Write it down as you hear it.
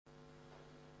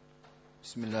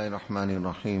بسم الله الرحمن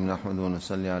الرحيم نحمد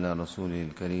ونصلي على رسوله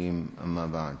الكريم أما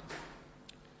بعد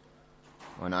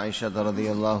وعن عائشة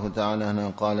رضي الله تعالى عنها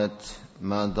قالت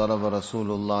ما ضرب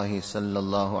رسول الله صلى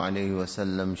الله عليه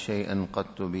وسلم شيئا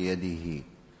قط بيده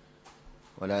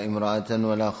ولا امرأة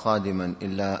ولا خادما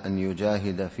إلا أن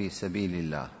يجاهد في سبيل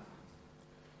الله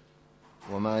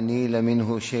وما نيل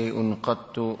منه شيء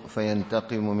قط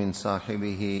فينتقم من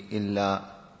صاحبه إلا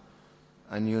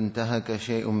أن ينتهك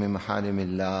شيء من محارم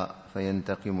الله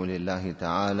فينتقم لله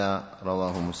تعالى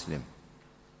رواه مسلم.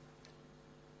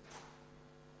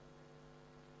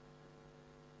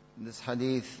 This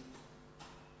hadith,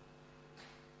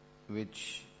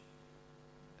 which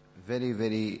very,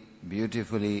 very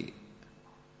beautifully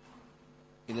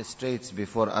illustrates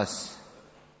before us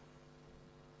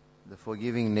the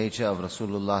forgiving nature of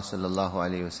Rasulullah sallallahu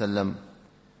alaihi wasallam,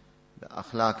 the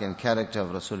akhlaq and character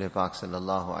of Rasul Pak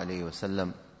sallallahu alaihi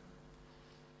wasallam.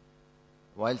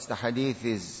 Whilst the hadith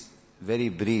is very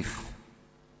brief,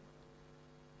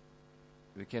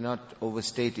 we cannot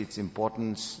overstate its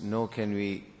importance, nor can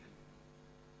we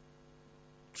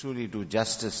truly do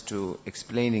justice to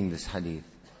explaining this hadith.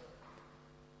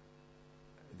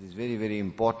 It is very, very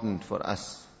important for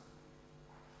us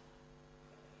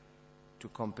to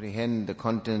comprehend the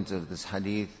contents of this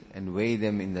hadith and weigh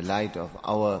them in the light of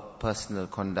our personal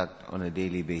conduct on a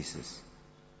daily basis.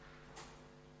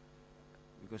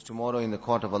 Because tomorrow in the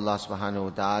court of Allah subhanahu wa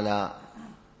ta'ala,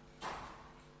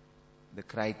 the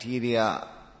criteria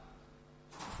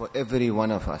for every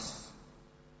one of us,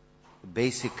 the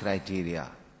basic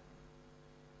criteria,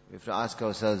 we have to ask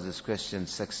ourselves this question: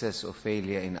 success or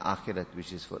failure in akhirat,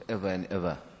 which is forever and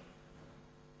ever,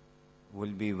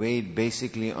 will be weighed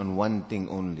basically on one thing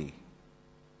only.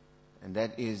 And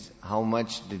that is, how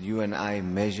much did you and I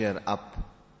measure up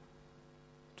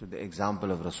to the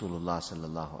example of Rasulullah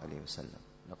sallallahu alayhi wa sallam.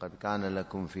 لَقَدْ كَانَ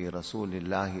لَكُمْ فِي رَسُولِ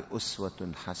اللَّهِ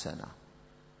أُسْوَةٌ حَسَنَةٌ.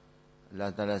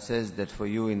 Allah Ta'ala says that for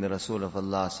you in the Rasul of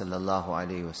Allah sallallahu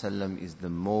alayhi wa sallam is the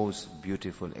most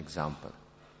beautiful example.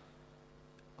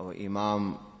 Our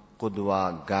Imam,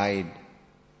 Qudwa, guide,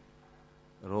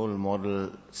 role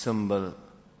model, symbol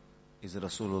is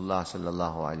Rasulullah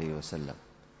sallallahu alayhi wa sallam.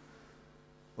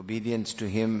 Obedience to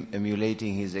him,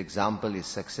 emulating his example is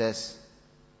success.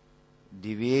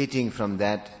 Deviating from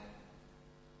that,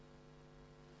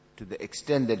 to the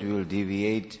extent that we will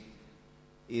deviate,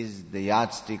 is the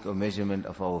yardstick or measurement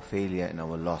of our failure and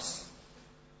our loss.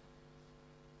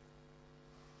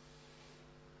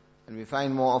 And we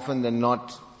find more often than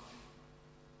not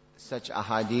such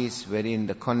ahadith wherein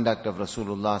the conduct of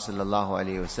Rasulullah sallallahu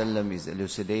alaihi wasallam is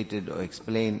elucidated or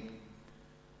explained.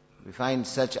 We find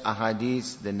such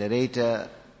ahadith, the narrator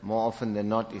more often than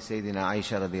not is Sayyidina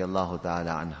Aisha radiyallahu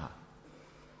ta'ala anha,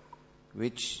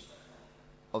 which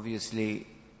obviously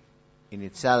in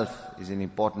itself is an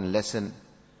important lesson.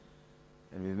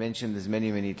 And we mentioned this many,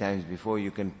 many times before.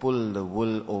 You can pull the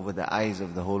wool over the eyes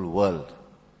of the whole world.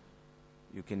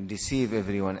 You can deceive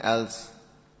everyone else.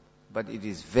 But it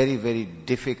is very, very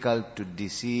difficult to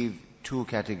deceive two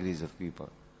categories of people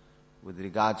with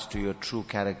regards to your true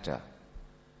character.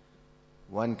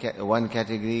 One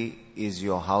category is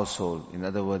your household, in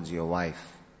other words, your wife.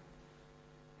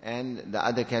 And the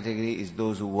other category is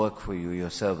those who work for you, your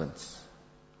servants,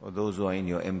 or those who are in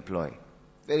your employ.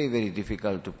 Very, very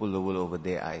difficult to pull the wool over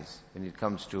their eyes when it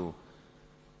comes to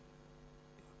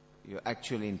your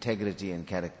actual integrity and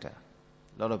character.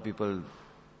 A lot of people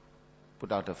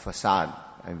put out a facade.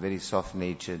 I'm very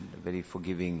soft-natured, very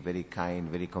forgiving, very kind,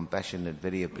 very compassionate,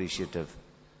 very appreciative.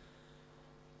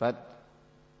 But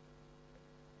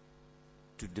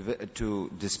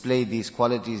to display these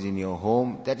qualities in your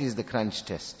home, that is the crunch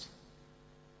test.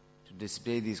 To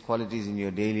display these qualities in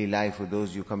your daily life with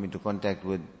those you come into contact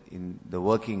with in the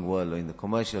working world or in the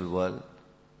commercial world,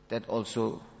 that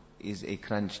also is a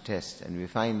crunch test. And we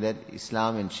find that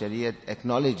Islam and Shariat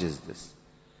acknowledges this.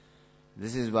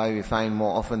 This is why we find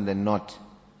more often than not,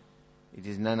 it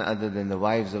is none other than the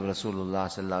wives of Rasulullah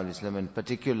sallallahu alaihi wasallam, and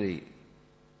particularly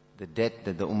the debt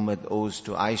that the ummah owes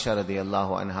to Aisha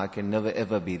radiyallahu anha can never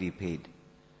ever be repaid.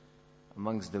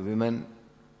 Amongst the women,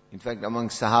 in fact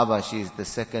amongst Sahaba, she is the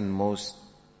second most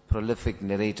prolific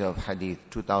narrator of hadith.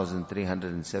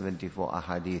 2,374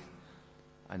 ahadith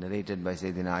are narrated by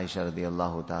Sayyidina Aisha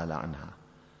radiyallahu ta'ala anha.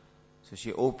 So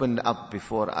she opened up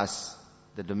before us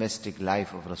the domestic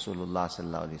life of Rasulullah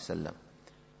sallallahu alaihi wasallam.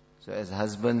 So as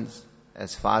husbands,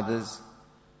 as fathers,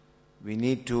 we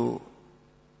need to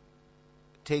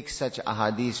take such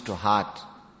ahadith to heart.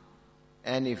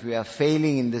 And if we are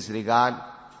failing in this regard,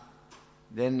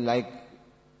 then like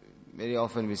very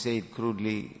often we say it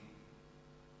crudely,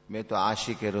 मैं तो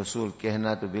आशिक रसूल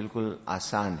कहना तो बिल्कुल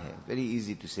आसान है. Very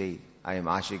easy to say, I am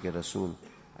आशिक रसूल.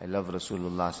 I love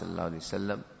Rasulullah sallallahu alaihi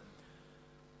wasallam.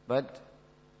 But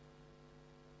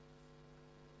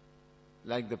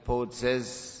like the poet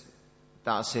says,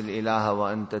 تعصي الإله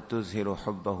وأنت تظهر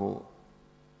حبه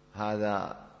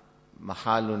هذا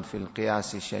محال في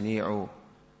القياس شنيع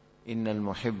إن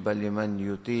المحب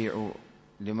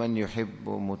لمن يحب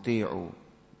مطيع.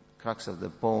 Crux of the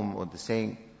poem or the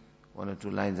saying, one or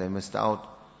two lines I missed out,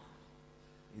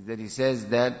 is that he says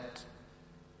that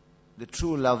the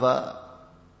true lover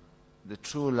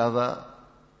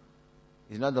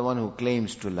is not the one who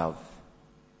claims to love.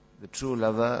 The true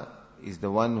lover is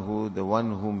the one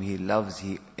whom he loves,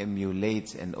 he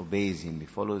emulates and obeys him. He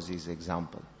follows his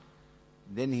example.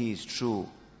 Then he is true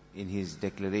in his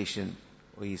declaration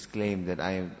or his claim that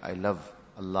I love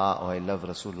Allah or I love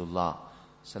Rasulullah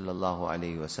sallallahu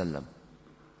alayhi wasallam.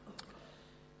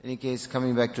 In any case,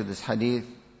 coming back to this hadith,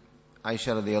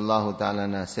 Aisha radiyallahu ta'ala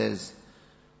anha says,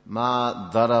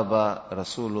 ما ضرب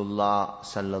رسول الله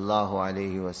صلى الله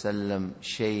عليه وسلم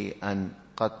شيئا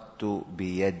قط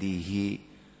بيده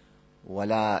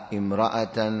ولا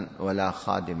امرأة ولا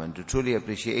خادما. To truly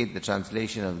appreciate the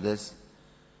translation of this,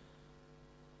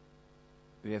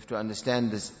 we have to understand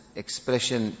this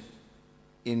expression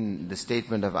in the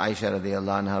statement of Aisha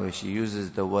radiyallahu anha, where she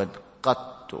uses the word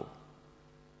qattu.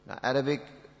 Now Arabic,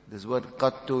 this word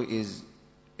qattu is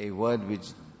a word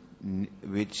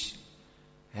which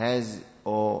has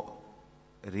or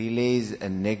relays a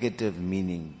negative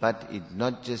meaning, but it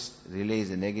not just relays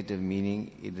a negative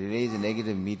meaning, it relays a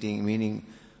negative meaning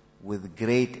with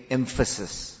great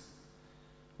emphasis.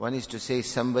 One is to say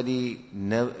somebody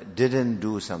didn't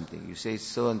do something. You say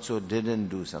so and so didn't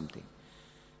do something.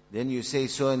 Then you say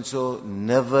so and so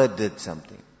never did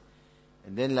something.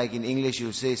 And then like in English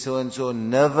you say so and so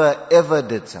never ever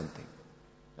did something.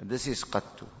 And this is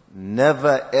qattu.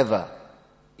 Never ever.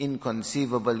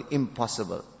 Inconceivable,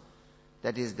 impossible.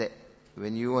 That is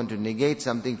when you want to negate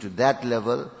something to that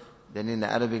level, then in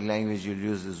the Arabic language you'll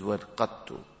use this word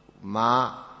qattu.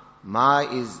 Ma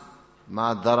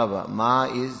daraba.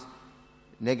 Ma is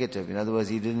negative. In other words,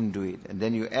 he didn't do it. And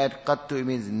then you add qattu, it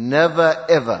means never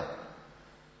ever.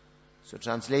 So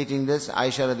translating this,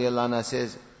 Aisha radiyallahu anha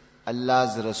says,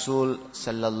 Allah's Rasul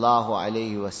sallallahu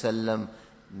alayhi wasallam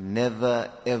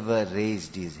never ever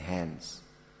raised his hands.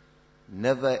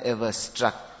 Never ever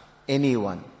struck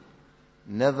anyone.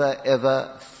 Never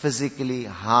ever physically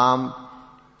harmed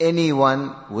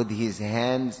anyone with his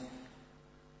hands,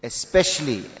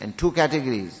 especially, and two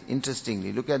categories,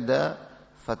 interestingly. Look at the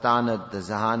fatanat, the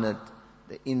zahanat,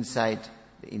 the insight,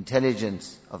 the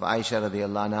intelligence of Aisha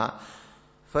radiyallahu anha.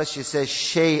 First she says,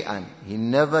 shay'an. He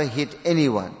never hit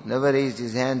anyone, never raised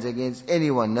his hands against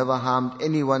anyone, never harmed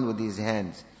anyone with his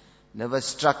hands, never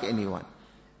struck anyone.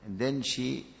 And then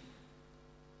she,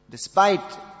 despite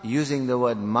using the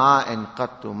word ma and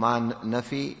qattu, ma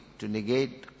nafi, to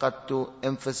negate, qattu,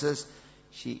 emphasis,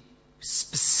 she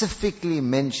specifically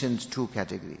mentions two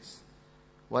categories.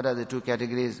 What are the two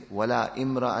categories? Wala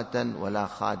imra'atan,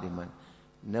 wala khadiman.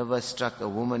 Never struck a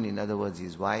woman, in other words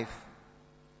his wife,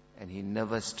 and he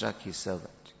never struck his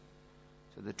servant.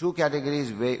 So the two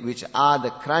categories which are the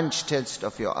crunch test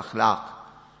of your akhlaq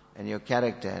and your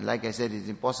character. And like I said, it's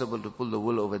impossible to pull the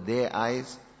wool over their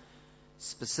eyes.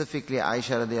 Specifically,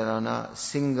 Aisha radiyallahu anha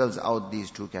singles out these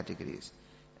two categories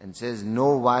and says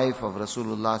no wife of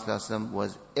Rasulullah sallallahu alaihi wasallam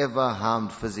was ever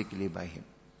harmed physically by him.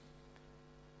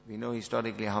 We know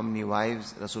historically how many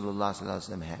wives Rasulullah sallallahu alaihi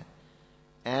wasallam had.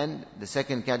 And the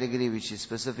second category which she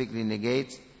specifically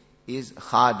negates is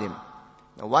khadim.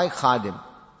 Now why khadim?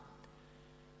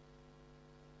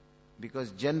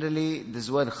 Because generally this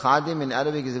word khadim in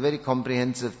Arabic is a very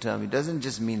comprehensive term. It doesn't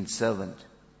just mean servant.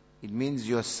 It means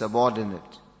your subordinate.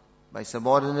 By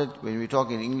subordinate, when we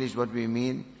talk in English, what we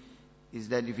mean is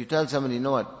that if you tell somebody, you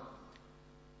know what,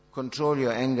 control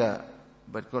your anger,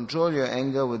 but control your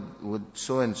anger with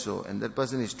so and so, and that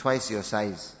person is twice your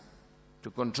size. To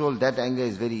control that anger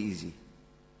is very easy.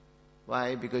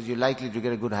 Why? Because you're likely to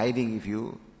get a good hiding if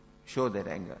you show that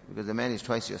anger, because the man is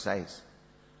twice your size.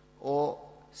 Or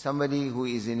somebody who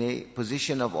is in a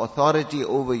position of authority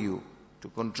over you, to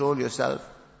control yourself,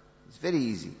 it's very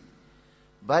easy.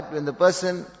 But when the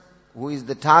person who is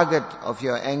the target of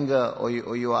your anger or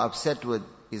you are upset with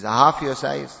is half your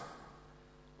size,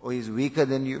 or is weaker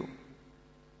than you,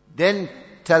 then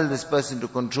tell this person to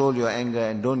control your anger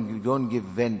and don't give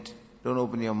vent, don't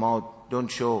open your mouth, don't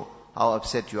show how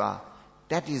upset you are.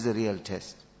 That is the real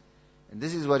test. And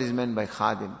this is what is meant by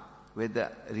khadim, where the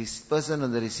person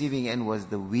on the receiving end was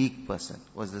the weak person,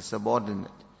 was the subordinate.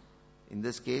 In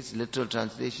this case, literal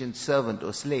translation, servant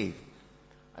or slave.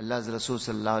 Allah's Rasul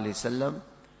sallallahu alaihi wasallam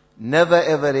never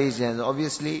ever raised hands.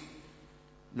 Obviously,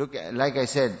 look, like I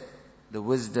said, the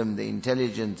wisdom, the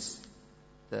intelligence,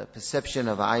 the perception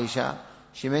of Aisha.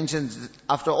 She mentions,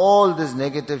 after all this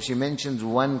negative, she mentions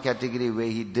one category where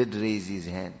he did raise his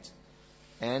hands.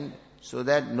 And so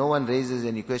that no one raises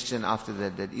any question after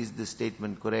that is the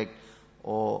statement correct,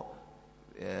 or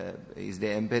is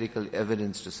there empirical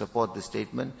evidence to support the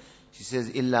statement? She says,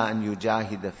 "Illa an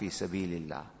yujahida fi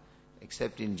sabilillah."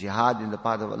 Except in jihad, in the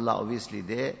path of Allah, obviously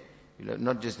there, you'll have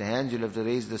not just the hands, you'll have to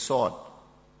raise the sword.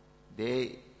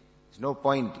 There's no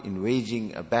point in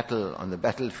waging a battle on the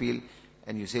battlefield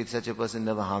and you say such a person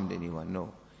never harmed anyone.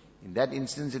 No. In that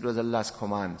instance, it was Allah's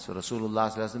command. So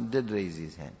Rasulullah sallallahu alaihi wasallam did raise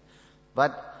his hand.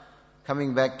 But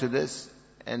coming back to this,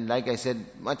 and like I said,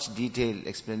 much detailed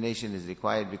explanation is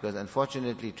required, because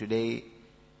unfortunately today,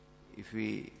 if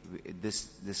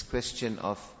this question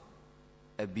of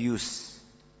abuse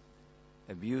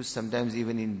sometimes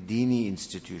even in dini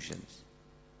institutions,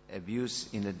 abuse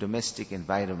in a domestic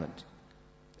environment,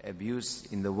 abuse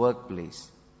in the workplace,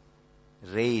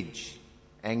 rage,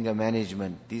 anger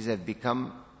management, these have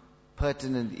become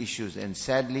pertinent issues. And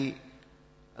sadly,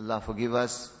 Allah forgive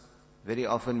us, very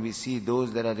often we see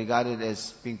those that are regarded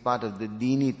as being part of the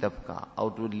dini tabqa,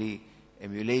 outwardly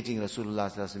emulating Rasulullah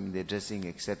sallallahu alaihi wasallam in their dressing,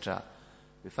 etc.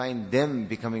 We find them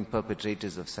becoming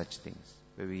perpetrators of such things,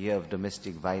 where we hear of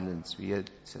domestic violence, we hear,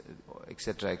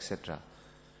 etc., etc.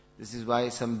 This is why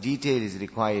some detail is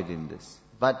required in this.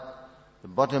 But the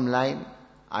bottom line,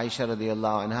 Aisha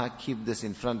radiallahu anha, keep this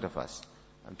in front of us.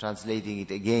 I'm translating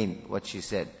it again, what she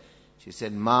said. She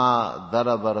said, "Ma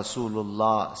daraba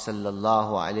Rasulullah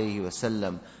sallallahu alayhi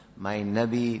wasallam." My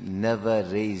Nabi never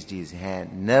raised his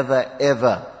hand. Never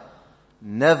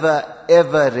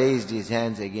ever raised his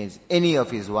hands against any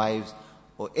of his wives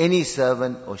or any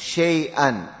servant or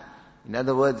shay'an. In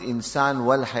other words, insan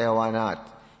wal hayawanat.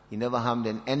 He never harmed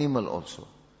an animal also.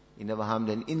 He never harmed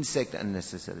an insect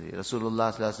unnecessarily.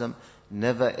 Rasulullah sallallahu alaihi wasallam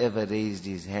never ever raised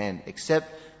his hand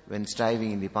except when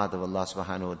striving in the path of Allah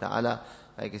subhanahu wa ta'ala.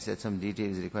 Like I said, some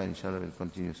details required. Inshallah we'll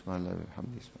continue. Subhanallah wa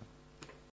bihamdihi.